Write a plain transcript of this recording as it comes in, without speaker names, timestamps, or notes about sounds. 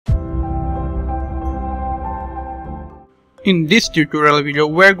In this tutorial video,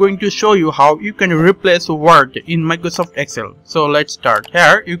 we are going to show you how you can replace Word in Microsoft Excel. So let's start.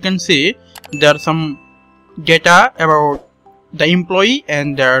 Here you can see there are some data about the employee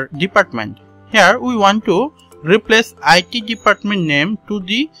and their department. Here we want to replace IT department name to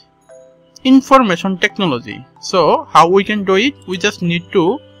the information technology. So how we can do it? We just need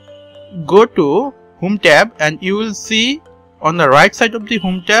to go to Home tab, and you will see on the right side of the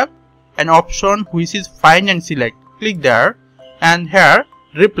Home tab an option which is Find and Select. Click there, and here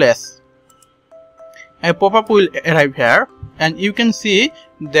replace. A pop-up will arrive here, and you can see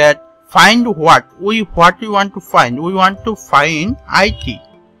that find what we want to find. We want to find IT,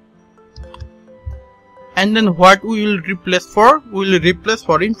 and then what we will replace for? We will replace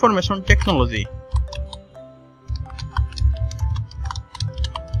for information technology.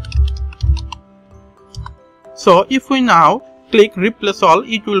 So if we now click replace all,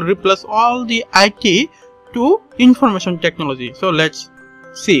 it will replace all the IT to information technology. So let's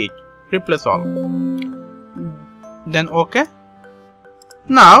see it. Replace all. Then OK.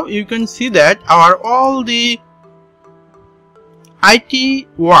 Now you can see that all the IT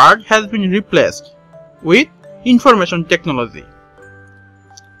word has been replaced with information technology.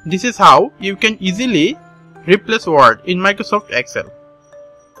 This is how you can easily replace Word in Microsoft Excel.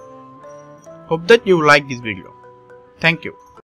 Hope that you like this video. Thank you.